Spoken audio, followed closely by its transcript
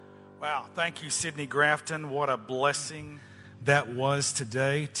Wow, thank you, Sydney Grafton. What a blessing that was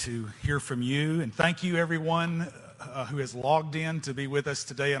today to hear from you. And thank you, everyone who has logged in to be with us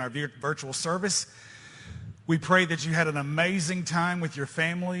today in our virtual service. We pray that you had an amazing time with your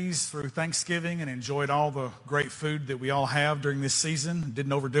families through Thanksgiving and enjoyed all the great food that we all have during this season.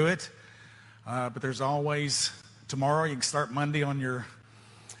 Didn't overdo it. But there's always tomorrow. You can start Monday on your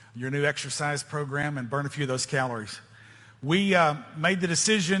new exercise program and burn a few of those calories. We made the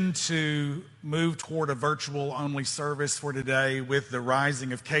decision to move toward a virtual-only service for today with the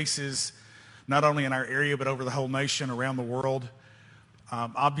rising of cases, not only in our area, but over the whole nation, around the world.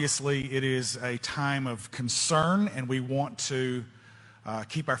 Obviously, it is a time of concern, and we want to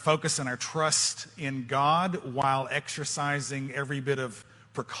keep our focus and our trust in God while exercising every bit of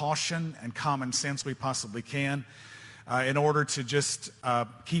precaution and common sense we possibly can in order to just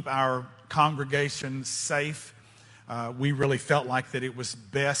keep our congregation safe. We really felt like that it was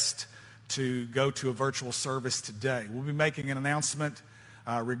best to go to a virtual service today. We'll be making an announcement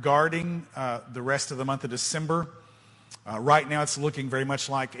regarding the rest of the month of December. Right now it's looking very much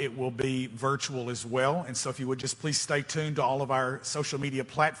like it will be virtual as well. And so if you would just please stay tuned to all of our social media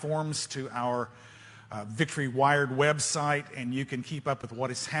platforms, to our Victory Wired website, and you can keep up with what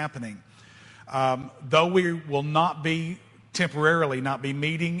is happening. Though we will temporarily not be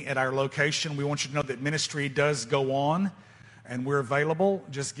meeting at our location, we want you to know that ministry does go on and we're available.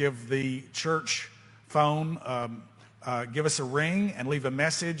 Just give the church phone, give us a ring and leave a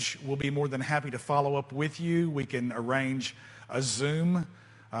message. We'll be more than happy to follow up with you. We can arrange a Zoom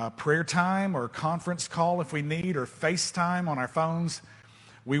prayer time or conference call if we need, or FaceTime on our phones.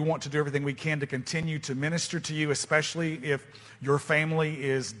 We want to do everything we can to continue to minister to you, especially if your family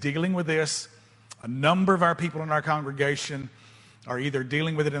is dealing with this. A number of our people in our congregation are either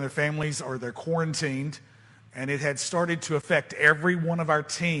dealing with it in their families or they're quarantined, and it had started to affect every one of our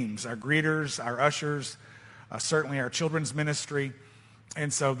teams, our greeters, our ushers, certainly our children's ministry.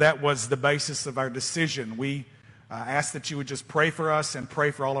 And so that was the basis of our decision. We asked that you would just pray for us and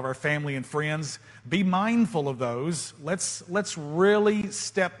pray for all of our family and friends. Be mindful of those. Let's really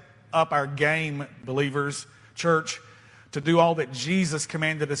step up our game, believers, church, to do all that Jesus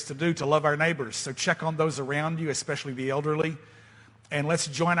commanded us to do, to love our neighbors. So check on those around you, especially the elderly, and let's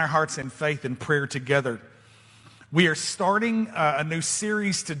join our hearts in faith and prayer together. We are starting a new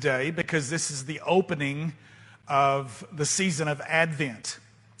series today because this is the opening of the season of Advent.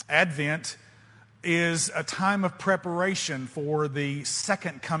 Advent is a time of preparation for the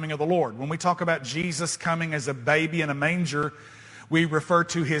second coming of the Lord. When we talk about Jesus coming as a baby in a manger, we refer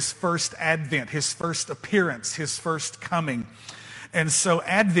to his first advent, his first appearance, his first coming. And so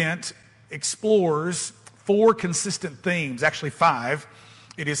Advent explores 4 consistent themes, actually 5.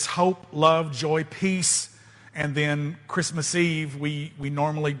 It is hope, love, joy, peace. And then Christmas Eve, we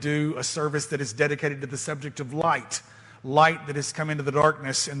normally do a service that is dedicated to the subject of light. Light that has come into the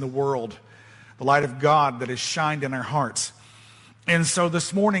darkness in the world. The light of God that has shined in our hearts. And so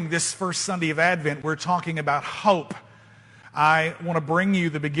this morning, this first Sunday of Advent, we're talking about hope. I want to bring you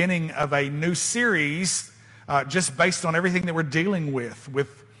the beginning of a new series just based on everything that we're dealing with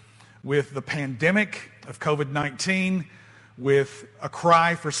the pandemic of COVID-19, with a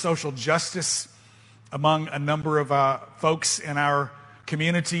cry for social justice among a number of folks in our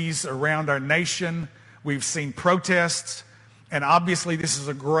communities around our nation. We've seen protests, and obviously this is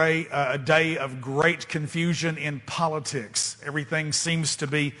a day of great confusion in politics. Everything seems to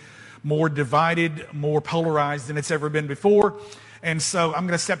be more divided, more polarized than it's ever been before. And so I'm going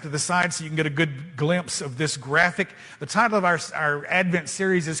to step to the side so you can get a good glimpse of this graphic. The title of our Advent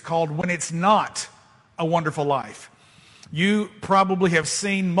series is called When It's Not a Wonderful Life. You probably have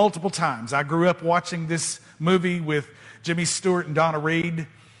seen multiple times. I grew up watching this movie with Jimmy Stewart and Donna Reed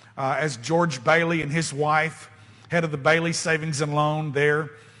as George Bailey and his wife, head of the Bailey Savings and Loan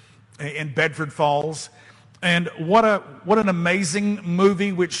there in Bedford Falls. And what an amazing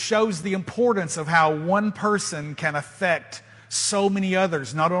movie, which shows the importance of how one person can affect so many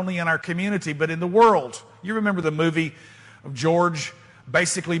others, not only in our community, but in the world. You remember the movie of George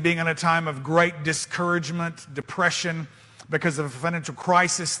basically being in a time of great discouragement, depression, because of a financial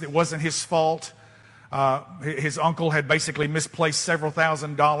crisis that wasn't his fault. His uncle had basically misplaced several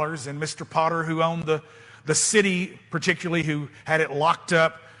 $1,000s, and Mr. Potter, who owned the city, particularly, who had it locked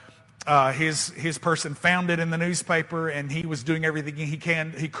up, his person found it in the newspaper, and he was doing everything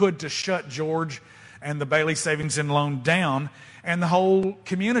he could to shut George and the Bailey Savings and Loan down. And the whole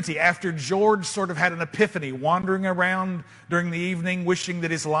community, after George sort of had an epiphany, wandering around during the evening, wishing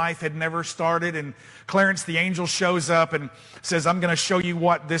that his life had never started, and Clarence the angel shows up and says, "I'm going to show you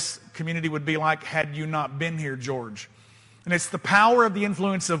what this community would be like had you not been here, George." And it's the power of the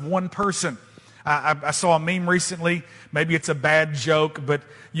influence of one person. I saw a meme recently. Maybe it's a bad joke, but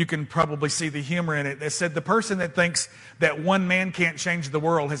you can probably see the humor in it. That said, the person that thinks that one man can't change the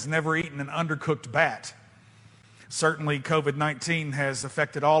world has never eaten an undercooked bat. Certainly, COVID-19 has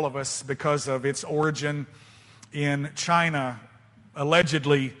affected all of us because of its origin in China,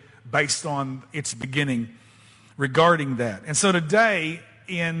 allegedly based on its beginning regarding that. And so today,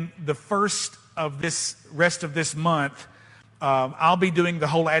 in the first of this rest of this month, I'll be doing the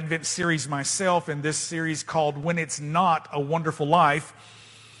whole Advent series myself in this series called When It's Not a Wonderful Life.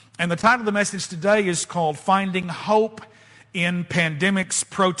 And the title of the message today is called Finding Hope in Pandemics,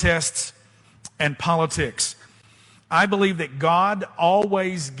 Protests, and Politics. I believe that God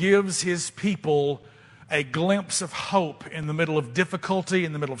always gives His people a glimpse of hope in the middle of difficulty,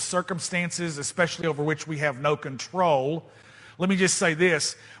 in the middle of circumstances, especially over which we have no control. Let me just say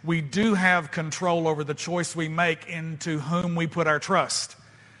this, we do have control over the choice we make into whom we put our trust.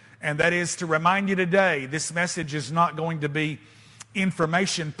 And that is to remind you today, this message is not going to be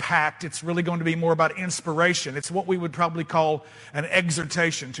information-packed. It's really going to be more about inspiration. It's what we would probably call an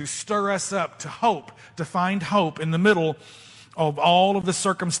exhortation, to stir us up to hope, to find hope in the middle of all of the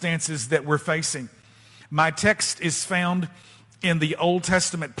circumstances that we're facing. My text is found in the Old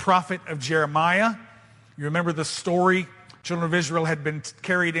Testament prophet of Jeremiah. You remember the story? Children of Israel had been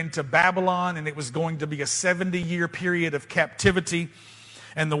carried into Babylon, and it was going to be a 70-year period of captivity.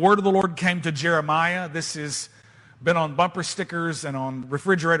 And the word of the Lord came to Jeremiah. This has been on bumper stickers and on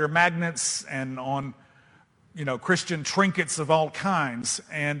refrigerator magnets and on, Christian trinkets of all kinds.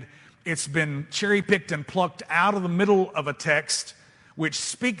 And it's been cherry-picked and plucked out of the middle of a text which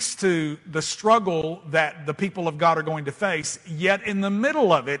speaks to the struggle that the people of God are going to face. Yet in the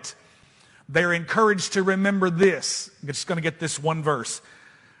middle of it, they're encouraged to remember this. I'm just going to get this one verse.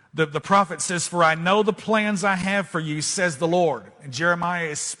 The prophet says, "For I know the plans I have for you, says the Lord." And Jeremiah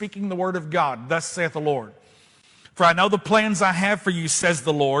is speaking the word of God. Thus saith the Lord. "For I know the plans I have for you, says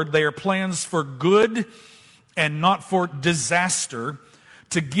the Lord. They are plans for good and not for disaster,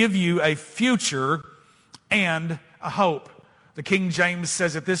 to give you a future and a hope." The King James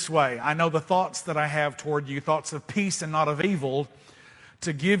says it this way, "I know the thoughts that I have toward you, thoughts of peace and not of evil,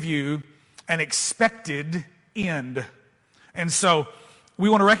 to give you an expected end." And so we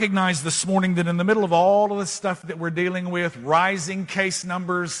want to recognize this morning that in the middle of all of the stuff that we're dealing with, rising case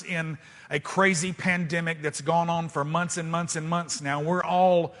numbers in a crazy pandemic that's gone on for months and months and months now, we're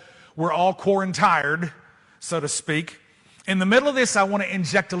all quarantined, so to speak. In the middle of this, I want to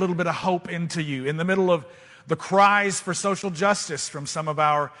inject a little bit of hope into you. In the middle of the cries for social justice from some of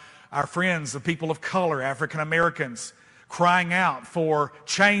our friends, the people of color, African Americans, crying out for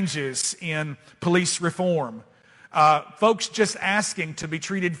changes in police reform. Folks just asking to be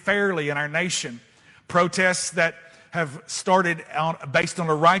treated fairly in our nation. Protests that have started based on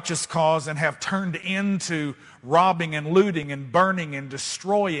a righteous cause and have turned into robbing and looting and burning and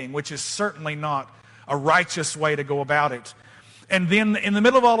destroying, which is certainly not a righteous way to go about it. And then in the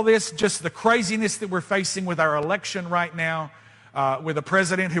middle of all of this, just the craziness that we're facing with our election right now, with a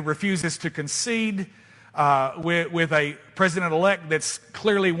president who refuses to concede, with a president-elect that's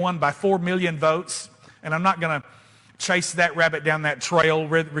clearly won by 4 million votes. And I'm not going to chase that rabbit down that trail.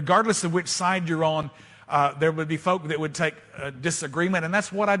 Regardless of which side you're on, there would be folk that would take disagreement, and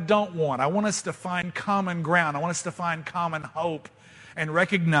that's what I don't want. I want us to find common ground. I want us to find common hope and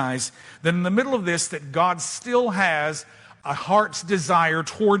recognize that in the middle of this, that God still has a heart's desire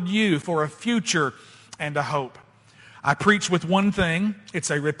toward you for a future and a hope. I preach with one thing.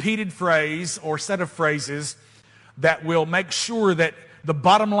 It's a repeated phrase or set of phrases that will make sure that the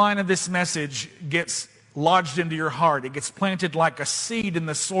bottom line of this message gets lodged into your heart. It gets planted like a seed in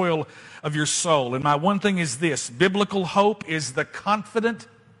the soil of your soul. And my one thing is this: biblical hope is the confident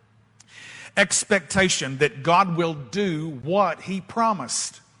expectation that God will do what He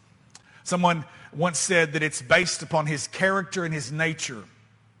promised. Someone once said that it's based upon His character and His nature.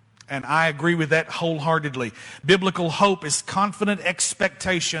 And I agree with that wholeheartedly. Biblical hope is confident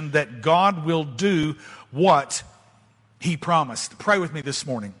expectation that God will do what He promised. Pray with me this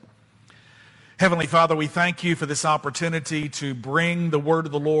morning. Heavenly Father, we thank You for this opportunity to bring the word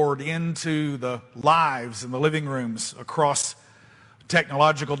of the Lord into the lives and the living rooms across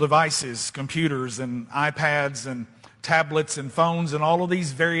technological devices, computers and iPads and tablets and phones and all of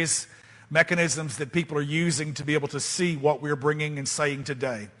these various mechanisms that people are using to be able to see what we're bringing and saying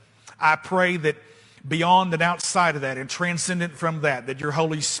today. I pray that beyond and outside of that and transcendent from that, that Your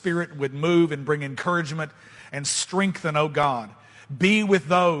Holy Spirit would move and bring encouragement and strengthen, oh God. Be with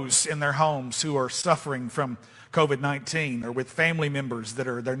those in their homes who are suffering from COVID-19, or with family members that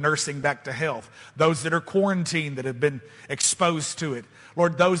they're nursing back to health, those that are quarantined that have been exposed to it.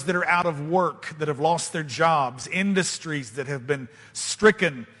 Lord, those that are out of work, that have lost their jobs, industries that have been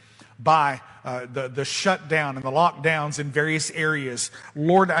stricken by the shutdown and the lockdowns in various areas.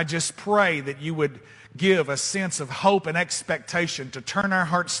 Lord, I just pray that you would give a sense of hope and expectation to turn our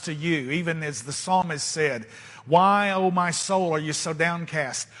hearts to you, even as the psalmist said, "Why, O my soul, are you so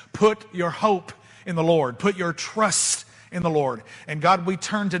downcast? Put your hope in the Lord. Put your trust in the Lord." And God, we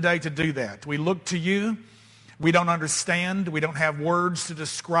turn today to do that. We look to you. We don't understand. We don't have words to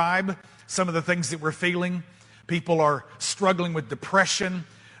describe some of the things that we're feeling. People are struggling with depression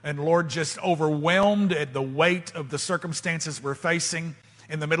and, Lord, just overwhelmed at the weight of the circumstances we're facing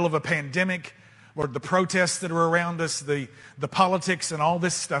in the middle of a pandemic. Lord, the protests that are around us, the politics and all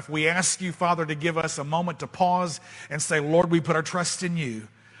this stuff, we ask you, Father, to give us a moment to pause and say, Lord, we put our trust in you.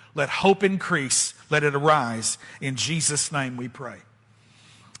 Let hope increase. Let it arise. In Jesus' name we pray.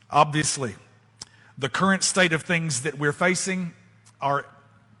 Obviously, the current state of things that we're facing are,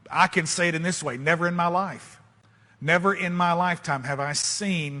 I can say it in this way, never in my life, never in my lifetime have I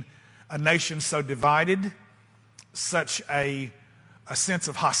seen a nation so divided, such a sense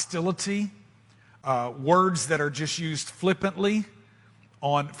of hostility, words that are just used flippantly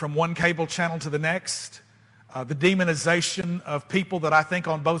from one cable channel to the next, the demonization of people that I think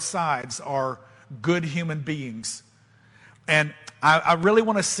on both sides are good human beings. And I really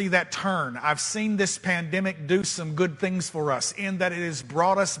want to see that turn. I've seen this pandemic do some good things for us in that it has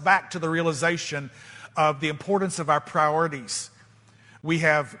brought us back to the realization of the importance of our priorities. We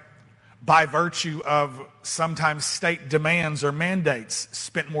have, by virtue of sometimes state demands or mandates,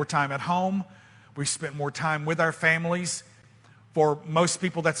 spent more time at home. We've spent more time with our families. For most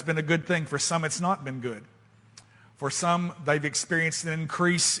people, that's been a good thing. For some, it's not been good. For some, they've experienced an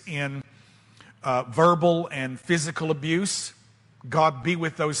increase in verbal and physical abuse. God be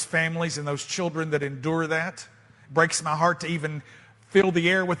with those families and those children that endure that. It breaks my heart to even fill the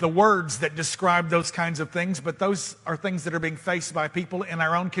air with the words that describe those kinds of things, but those are things that are being faced by people in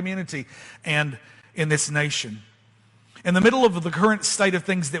our own community and in this nation. In the middle of the current state of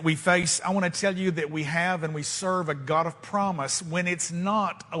things that we face, I want to tell you that we have and we serve a God of promise when it's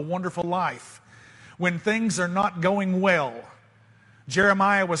not a wonderful life, when things are not going well.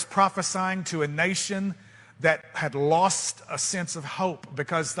 Jeremiah was prophesying to a nation that had lost a sense of hope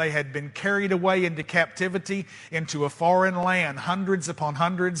because they had been carried away into captivity into a foreign land, hundreds upon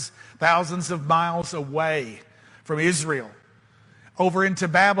hundreds, thousands of miles away from Israel, over into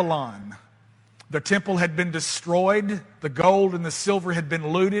Babylon. The temple had been destroyed. The gold and the silver had been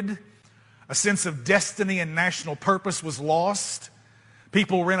looted. A sense of destiny and national purpose was lost.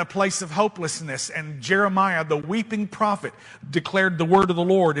 People were in a place of hopelessness. And Jeremiah, the weeping prophet, declared the word of the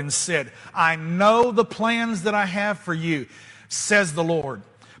Lord and said, "I know the plans that I have for you, says the Lord.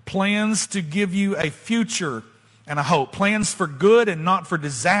 Plans to give you a future and a hope. Plans for good and not for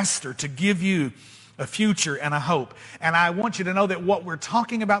disaster, to give you a future and a hope." And I want you to know that what we're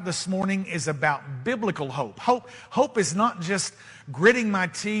talking about this morning is about biblical hope. Hope is not just gritting my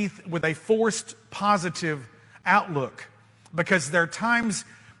teeth with a forced positive outlook, because there are times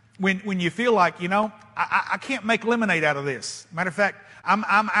when you feel like, I can't make lemonade out of this. Matter of fact, I'm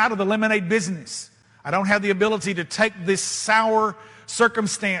out of the lemonade business. I don't have the ability to take this sour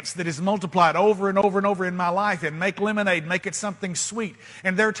circumstance that is multiplied over and over and over in my life and make lemonade, make it something sweet.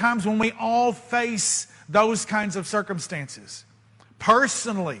 And there are times when we all face those kinds of circumstances.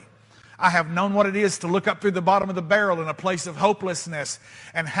 Personally, I have known what it is to look up through the bottom of the barrel in a place of hopelessness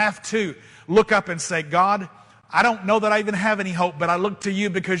and have to look up and say, God, I don't know that I even have any hope, but I look to you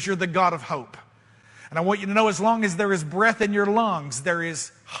because you're the God of hope. And I want you to know, as long as there is breath in your lungs, there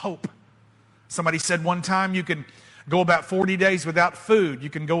is hope. Somebody said one time you can go about 40 days without food. You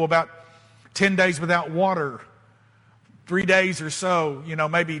can go about 10 days without water, 3 days or so,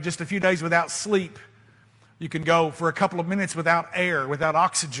 maybe just a few days without sleep. You can go for a couple of minutes without air, without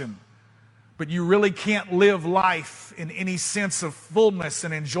oxygen. But you really can't live life in any sense of fullness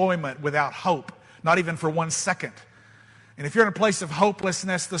and enjoyment without hope, not even for 1 second. And if you're in a place of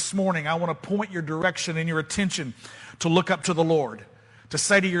hopelessness this morning, I want to point your direction and your attention to look up to the Lord, to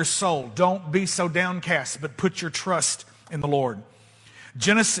say to your soul, don't be so downcast, but put your trust in the Lord.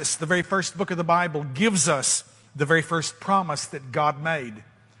 Genesis, the very first book of the Bible, gives us the very first promise that God made.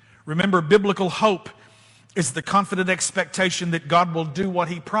 Remember, biblical hope is the confident expectation that God will do what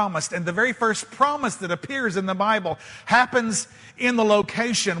he promised. And the very first promise that appears in the Bible happens in the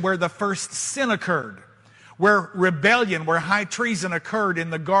location where the first sin occurred, where rebellion, where high treason occurred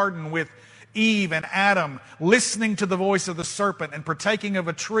in the garden with Eve and Adam listening to the voice of the serpent and partaking of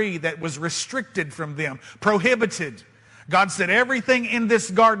a tree that was restricted from them, prohibited. God said, everything in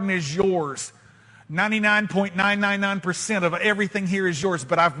this garden is yours. 99.999% of everything here is yours,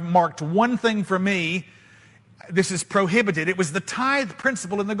 but I've marked one thing for me. This is prohibited. It was the tithe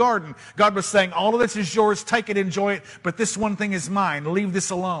principle in the garden. God was saying, all of this is yours, take it, enjoy it, but this one thing is mine. Leave this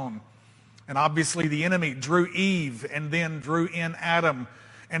alone. And obviously the enemy drew Eve and then drew in Adam,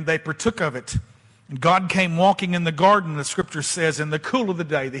 and they partook of it. And God came walking in the garden, the scripture says, in the cool of the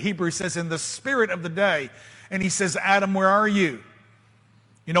day. The Hebrew says, in the spirit of the day. And he says, Adam, where are you?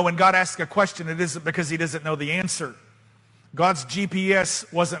 You know, when God asks a question, it isn't because he doesn't know the answer. God's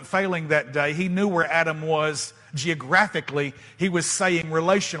GPS wasn't failing that day. He knew where Adam was geographically. He was saying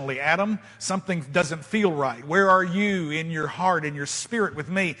relationally, Adam, something doesn't feel right. Where are you in your heart, in your spirit with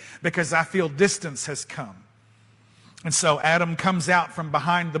me? Because I feel distance has come. And so Adam comes out from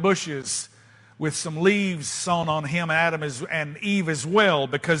behind the bushes with some leaves sewn on him, and Eve as well,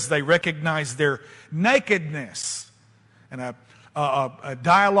 because they recognize their nakedness. And a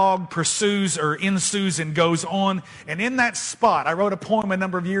dialogue pursues or ensues and goes on. And in that spot, I wrote a poem a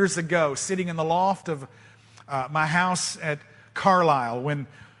number of years ago, sitting in the loft of my house at Carlisle. When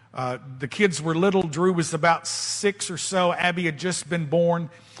the kids were little, Drew was about 6 or so. Abby had just been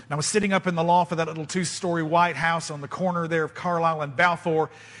born. And I was sitting up in the loft of that little 2-story white house on the corner there of Carlisle and Balfour.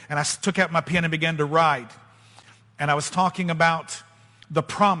 And I took out my pen and began to write. And I was talking about the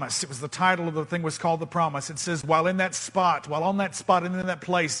promise. It was the title of the thing was called The Promise. It says, while on that spot and in that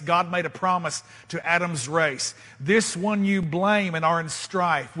place, God made a promise to Adam's race. This one you blame and are in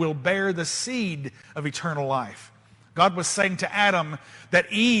strife will bear the seed of eternal life. God was saying to Adam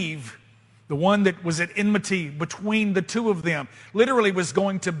that Eve, the one that was at enmity between the two of them, literally was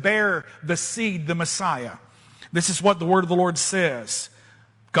going to bear the seed, the Messiah. This is what the word of the Lord says.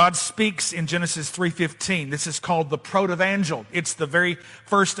 God speaks in Genesis 3:15. This is called the protevangel. It's the very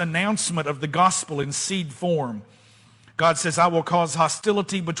first announcement of the gospel in seed form. God says, I will cause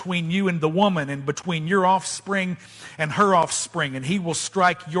hostility between you and the woman, and between your offspring and her offspring, and he will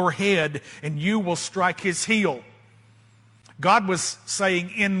strike your head, and you will strike his heel. God was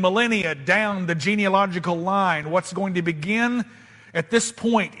saying in millennia down the genealogical line, what's going to begin at this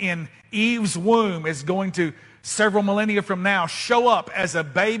point in Eve's womb is going to, several millennia from now, show up as a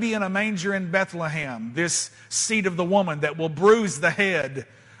baby in a manger in Bethlehem, this seed of the woman that will bruise the head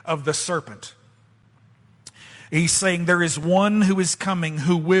of the serpent. He's saying there is one who is coming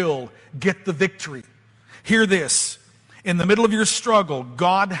who will get the victory. Hear this. In the middle of your struggle,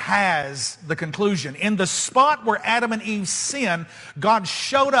 God has the conclusion. In the spot where Adam and Eve sinned, God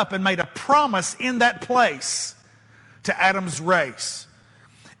showed up and made a promise in that place to Adam's race.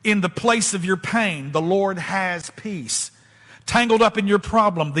 In the place of your pain, the Lord has peace. Tangled up in your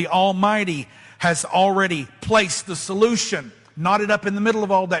problem, the Almighty has already placed the solution, knotted up in the middle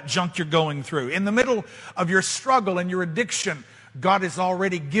of all that junk you're going through. In the middle of your struggle and your addiction, God has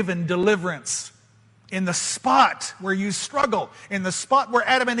already given deliverance. In the spot where you struggle, in the spot where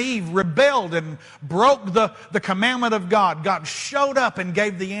Adam and Eve rebelled and broke the commandment of God, God showed up and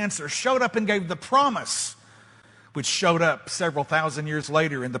gave the answer, showed up and gave the promise, which showed up several thousand years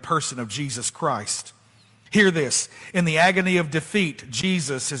later in the person of Jesus Christ. Hear this. In the agony of defeat,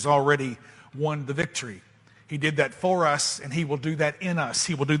 Jesus has already won the victory. He did that for us, and he will do that in us.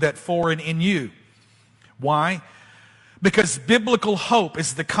 He will do that for and in you. Why? Because biblical hope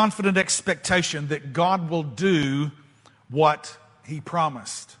is the confident expectation that God will do what he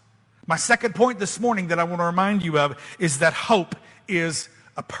promised. My second point this morning that I want to remind you of is that hope is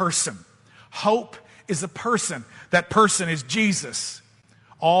a person. Hope is a person. That person is Jesus.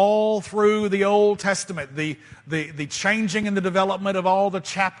 All through the Old Testament, the changing and the development of all the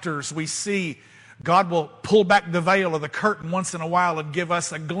chapters, we see God will pull back the veil of the curtain once in a while and give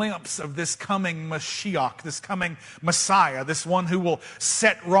us a glimpse of this coming Mashiach, this coming Messiah, this one who will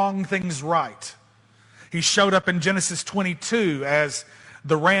set wrong things right. He showed up in Genesis 22 as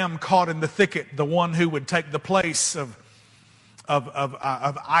the ram caught in the thicket, the one who would take the place of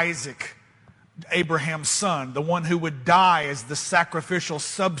Isaac, Abraham's son, the one who would die as the sacrificial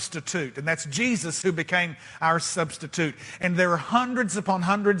substitute. And that's Jesus who became our substitute. And there are hundreds upon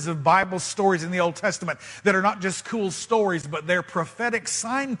hundreds of Bible stories in the Old Testament that are not just cool stories, but they're prophetic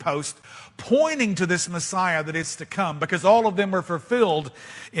signposts pointing to this Messiah that is to come, because all of them are fulfilled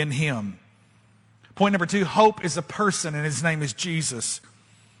in him. Point number 2, hope is a person, and his name is Jesus.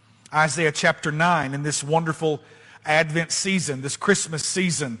 Isaiah chapter 9, in this wonderful Advent season, this Christmas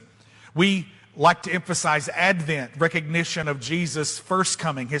season, we like to emphasize Advent, recognition of Jesus' first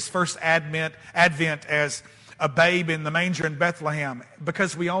coming, his first Advent as a babe in the manger in Bethlehem?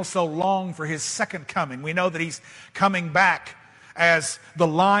 Because we also long for his second coming. We know that he's coming back as the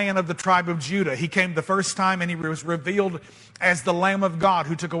Lion of the tribe of Judah. He came the first time and he was revealed as the Lamb of God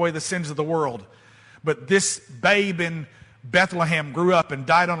who took away the sins of the world. But this babe in Bethlehem grew up and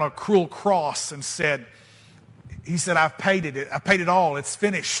died on a cruel cross and said, I've paid it. I paid it all. It's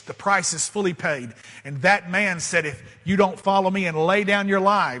finished. The price is fully paid. And that man said, if you don't follow me and lay down your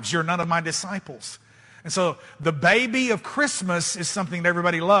lives, you're none of my disciples. And so the baby of Christmas is something that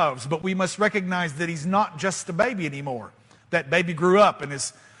everybody loves, but we must recognize that he's not just a baby anymore. That baby grew up and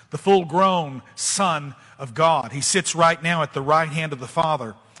is the full-grown Son of God. He sits right now at the right hand of the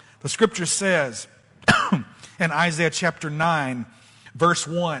Father. The Scripture says in Isaiah chapter 9, verse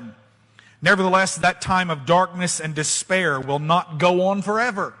 1, nevertheless, that time of darkness and despair will not go on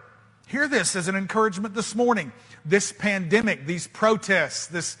forever. Hear this as an encouragement this morning. This pandemic, these protests,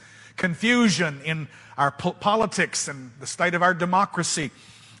 this confusion in our politics and the state of our democracy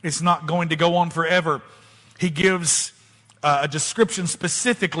is not going to go on forever. He gives a description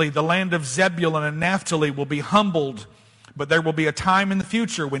specifically. The land of Zebulun and Naphtali will be humbled, but there will be a time in the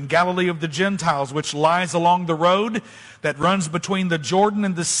future when Galilee of the Gentiles, which lies along the road that runs between the Jordan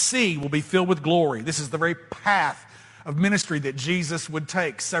and the sea, will be filled with glory. This is the very path of ministry that Jesus would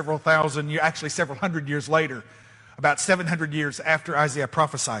take several hundred years later, about 700 years after Isaiah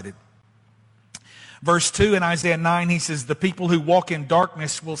prophesied it. Verse 2 in Isaiah 9, he says, the people who walk in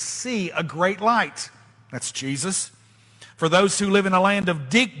darkness will see a great light. That's Jesus. For those who live in a land of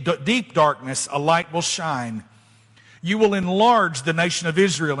deep darkness, a light will shine. You will enlarge the nation of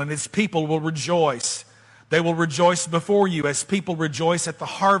Israel, and its people will rejoice. They will rejoice before you as people rejoice at the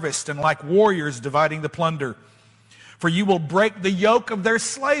harvest and like warriors dividing the plunder. For you will break the yoke of their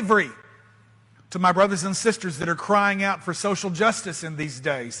slavery. To my brothers and sisters that are crying out for social justice in these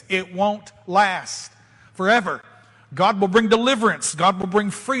days, it won't last forever. God will bring deliverance. God will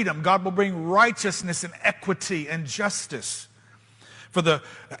bring freedom. God will bring righteousness and equity and justice.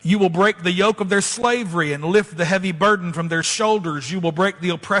 You will break the yoke of their slavery and lift the heavy burden from their shoulders. You will break the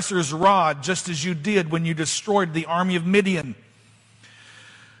oppressor's rod, just as you did when you destroyed the army of Midian.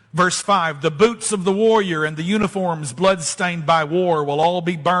 Verse 5, the boots of the warrior and the uniforms blood-stained by war will all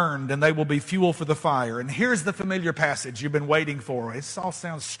be burned, and they will be fuel for the fire. And here's the familiar passage you've been waiting for. It all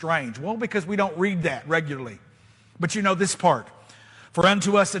sounds strange. Well, because we don't read that regularly. But you know this part. For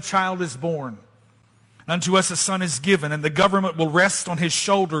unto us a child is born. Unto us a son is given, and the government will rest on his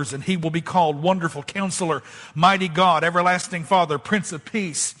shoulders, and he will be called Wonderful Counselor, Mighty God, Everlasting Father, Prince of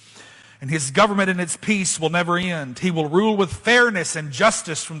Peace. And his government and its peace will never end. He will rule with fairness and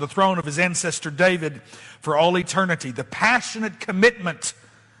justice from the throne of his ancestor David for all eternity. The passionate commitment,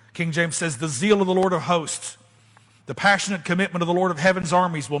 King James says, the zeal of the Lord of hosts, the passionate commitment of the Lord of heaven's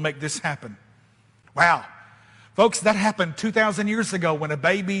armies will make this happen. Wow. Folks, that happened 2,000 years ago when a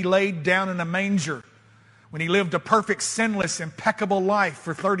baby laid down in a manger, when he lived a perfect, sinless, impeccable life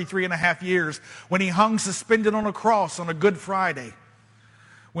for 33 and a half years, when he hung suspended on a cross on a Good Friday,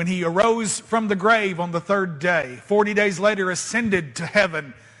 when he arose from the grave on the third day, 40 days later ascended to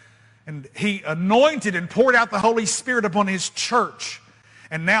heaven, and he anointed and poured out the Holy Spirit upon his church.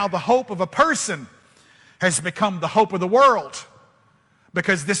 And now the hope of a person has become the hope of the world,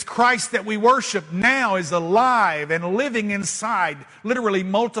 because this Christ that we worship now is alive and living inside literally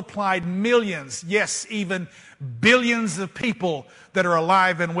multiplied millions, yes, even billions of people that are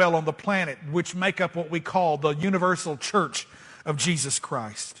alive and well on the planet, which make up what we call the universal church of Jesus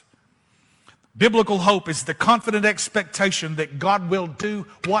Christ. Biblical hope is the confident expectation that God will do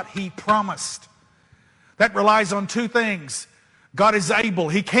what he promised. That relies on two things. God is able.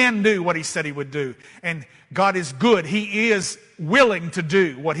 He can do what he said he would do. And God is good. He is willing to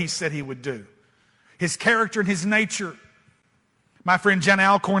do what he said he would do. His character and his nature. My friend Jan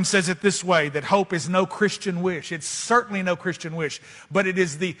Alcorn says it this way, that hope is no Christian wish. It's certainly no Christian wish, but it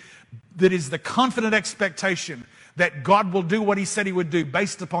is the confident expectation that God will do what he said he would do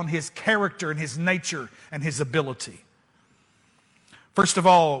based upon his character and his nature and his ability. First of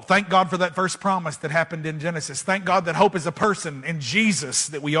all, thank God for that first promise that happened in Genesis. Thank God that hope is a person in Jesus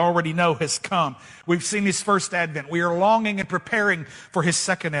that we already know has come. We've seen his first advent. We are longing and preparing for his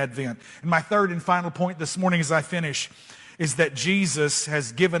second advent. And my third and final point this morning as I finish is that Jesus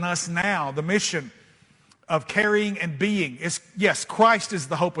has given us now the mission of carrying and being. Yes, Christ is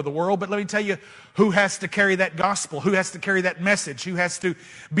the hope of the world, but let me tell you who has to carry that gospel, who has to carry that message, who has to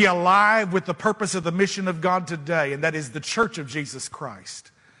be alive with the purpose of the mission of God today, and that is the church of Jesus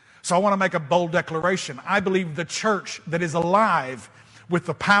Christ. So I want to make a bold declaration. I believe the church that is alive with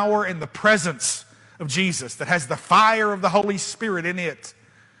the power and the presence of Jesus, that has the fire of the Holy Spirit in it,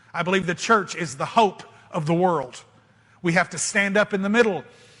 I believe the church is the hope of the world. We have to stand up in the middle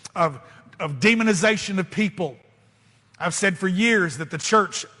of demonization of people. I've said for years that the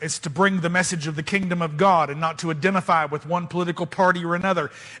church is to bring the message of the kingdom of God and not to identify with one political party or another.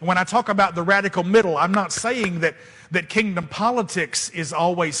 And when I talk about the radical middle, I'm not saying that kingdom politics is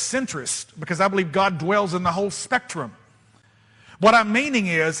always centrist, because I believe God dwells in the whole spectrum. What I'm meaning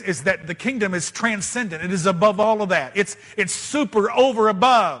is that the kingdom is transcendent. It is above all of that. It's super over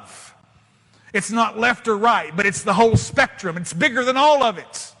above. It's not left or right, but it's the whole spectrum. It's bigger than all of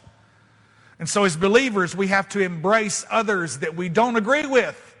it. And so as believers, we have to embrace others that we don't agree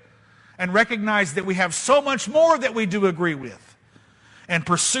with and recognize that we have so much more that we do agree with and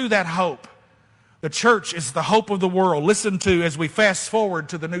pursue that hope. The church is the hope of the world. Listen to, as we fast forward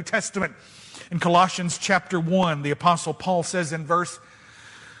to the New Testament, in Colossians chapter 1, the Apostle Paul says in verse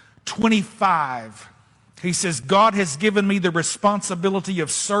 25, he says, God has given me the responsibility of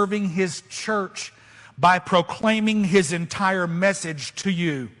serving His church by proclaiming His entire message to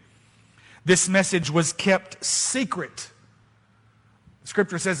you. This message was kept secret.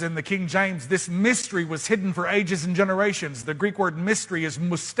 Scripture says in the King James, this mystery was hidden for ages and generations. The Greek word mystery is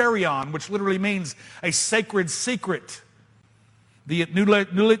mysterion, which literally means a sacred secret. The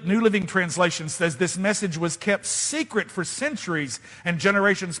New Living Translation says this message was kept secret for centuries and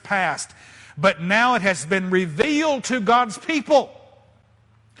generations past, but now it has been revealed to God's people.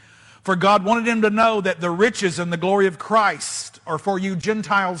 For God wanted him to know that the riches and the glory of Christ are for you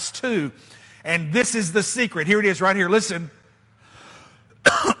Gentiles too. And this is the secret. Here it is right here. Listen.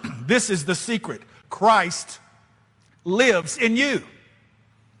 This is the secret. Christ lives in you.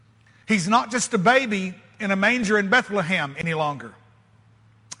 He's not just a baby in a manger in Bethlehem any longer.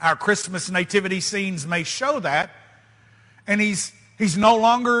 Our Christmas nativity scenes may show that. And he's no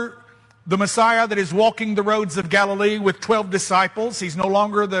longer the Messiah that is walking the roads of Galilee with 12 disciples. He's no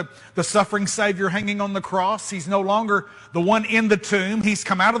longer the suffering Savior hanging on the cross. He's no longer the one in the tomb. He's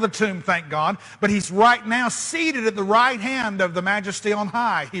come out of the tomb, thank God. But he's right now seated at the right hand of the Majesty on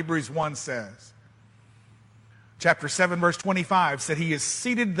high, Hebrews 1 says. Chapter 7, verse 25 said he is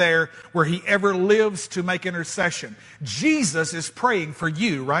seated there where he ever lives to make intercession. Jesus is praying for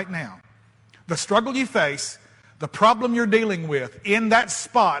you right now. The struggle you face, the problem you're dealing with, in that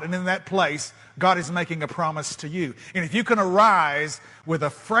spot and in that place, God is making a promise to you. And if you can arise with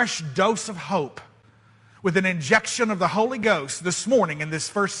a fresh dose of hope, with an injection of the Holy Ghost this morning in this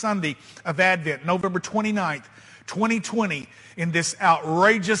first Sunday of Advent, November 29th, 2020, in this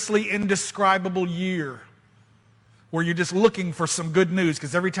outrageously indescribable year, where you're just looking for some good news,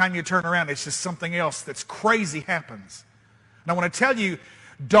 because every time you turn around, it's just something else that's crazy happens. And I want to tell you,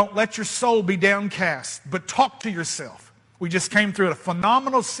 don't let your soul be downcast, but talk to yourself. We just came through a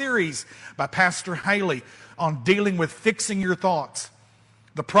phenomenal series by Pastor Haley on dealing with fixing your thoughts.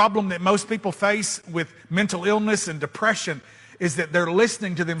 The problem that most people face with mental illness and depression is that they're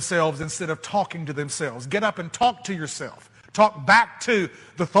listening to themselves instead of talking to themselves. Get up and talk to yourself. Talk back to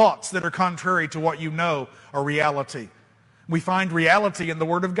the thoughts that are contrary to what you know are reality. We find reality in the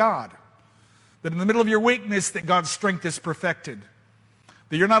Word of God. That in the middle of your weakness, that God's strength is perfected.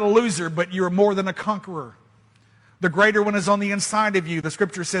 That you're not a loser, but you're more than a conqueror. The greater one is on the inside of you. The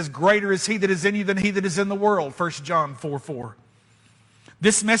Scripture says, greater is He that is in you than he that is in the world. 1 John 4:4.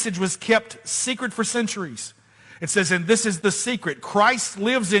 This message was kept secret for centuries. It says, and this is the secret. Christ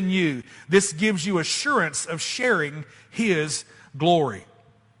lives in you. This gives you assurance of sharing His glory.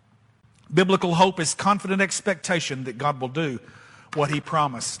 Biblical hope is confident expectation that God will do what He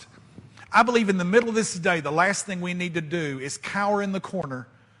promised. I believe in the middle of this day, the last thing we need to do is cower in the corner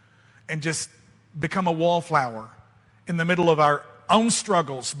and just become a wallflower in the middle of our own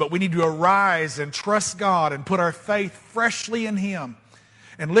struggles. But we need to arise and trust God and put our faith freshly in Him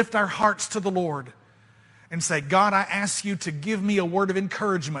and lift our hearts to the Lord and say, God, I ask you to give me a word of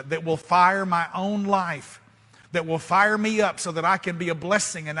encouragement that will fire my own life, that will fire me up so that I can be a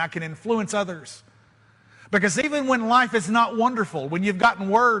blessing and I can influence others. Because even when life is not wonderful, when you've gotten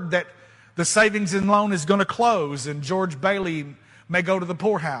word that the savings and loan is going to close and George Bailey may go to the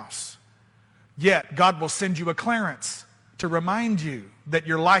poorhouse, yet God will send you a clearance to remind you that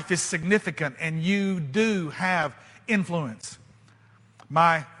your life is significant and you do have influence.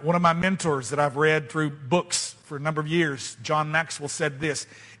 One of my mentors that I've read through books for a number of years, John Maxwell, said this: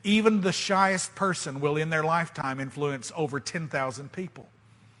 even the shyest person will in their lifetime influence over 10,000 people.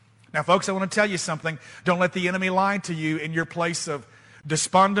 Now, folks, I want to tell you something. Don't let the enemy lie to you in your place of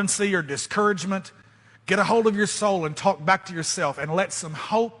despondency or discouragement. Get a hold of your soul and talk back to yourself and let some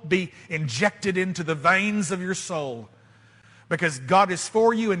hope be injected into the veins of your soul. Because God is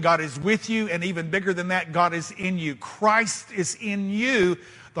for you and God is with you, and even bigger than that, God is in you. Christ is in you,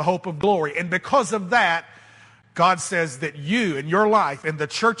 the hope of glory. And because of that, God says that you and your life and the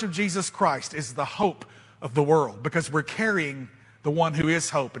church of Jesus Christ is the hope of the world, because we're carrying the one who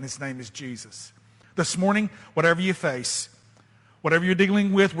is hope, and his name is Jesus. This morning, whatever you face, whatever you're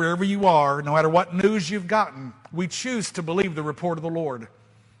dealing with, wherever you are, no matter what news you've gotten, we choose to believe the report of the Lord,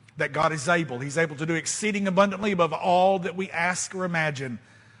 that God is able. He's able to do exceeding abundantly above all that we ask or imagine,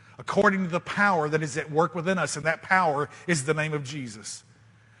 according to the power that is at work within us, and that power is the name of Jesus.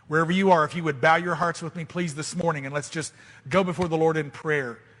 Wherever you are, if you would bow your hearts with me, please, this morning, and let's just go before the Lord in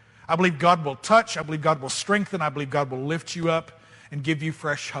prayer. I believe God will touch. I believe God will strengthen. I believe God will lift you up and give you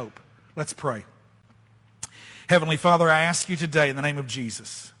fresh hope. Let's pray. Heavenly Father, I ask you today in the name of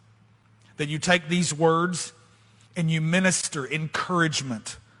Jesus that you take these words and you minister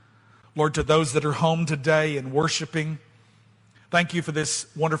encouragement, Lord, to those that are home today and worshiping. Thank you for this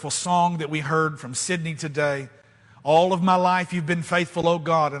wonderful song that we heard from Sydney today. All of my life you've been faithful, O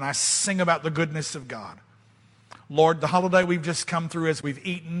God, and I sing about the goodness of God. Lord, the holiday we've just come through, as we've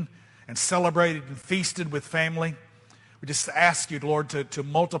eaten and celebrated and feasted with family, we just ask you, Lord, to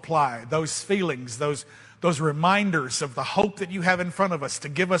multiply those feelings, those reminders of the hope that you have in front of us, to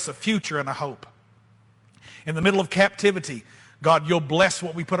give us a future and a hope. In the middle of captivity, God, you'll bless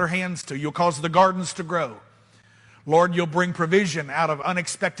what we put our hands to. You'll cause the gardens to grow. Lord, you'll bring provision out of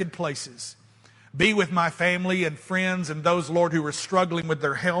unexpected places. Be with my family and friends and those, Lord, who are struggling with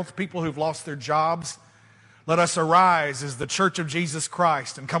their health, people who've lost their jobs. Let us arise as the church of Jesus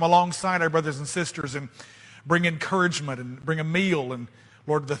Christ and come alongside our brothers and sisters and bring encouragement and bring a meal and,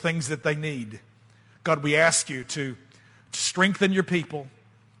 Lord, the things that they need. God, we ask you to strengthen your people.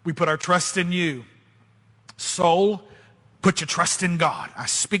 We put our trust in you. Soul, put your trust in God. I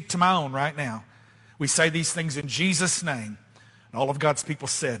speak to my own right now. We say these things in Jesus' name. And all of God's people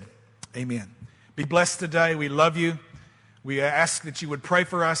said, amen. Be blessed today. We love you. We ask that you would pray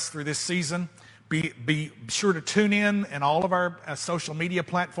for us through this season. Be sure to tune in all of our social media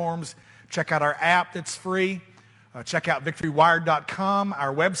platforms. Check out our app that's free. Check out victorywired.com,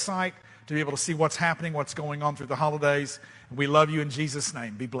 our website, to be able to see what's happening, what's going on through the holidays. We love you in Jesus'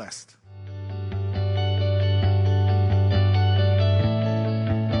 name. Be blessed.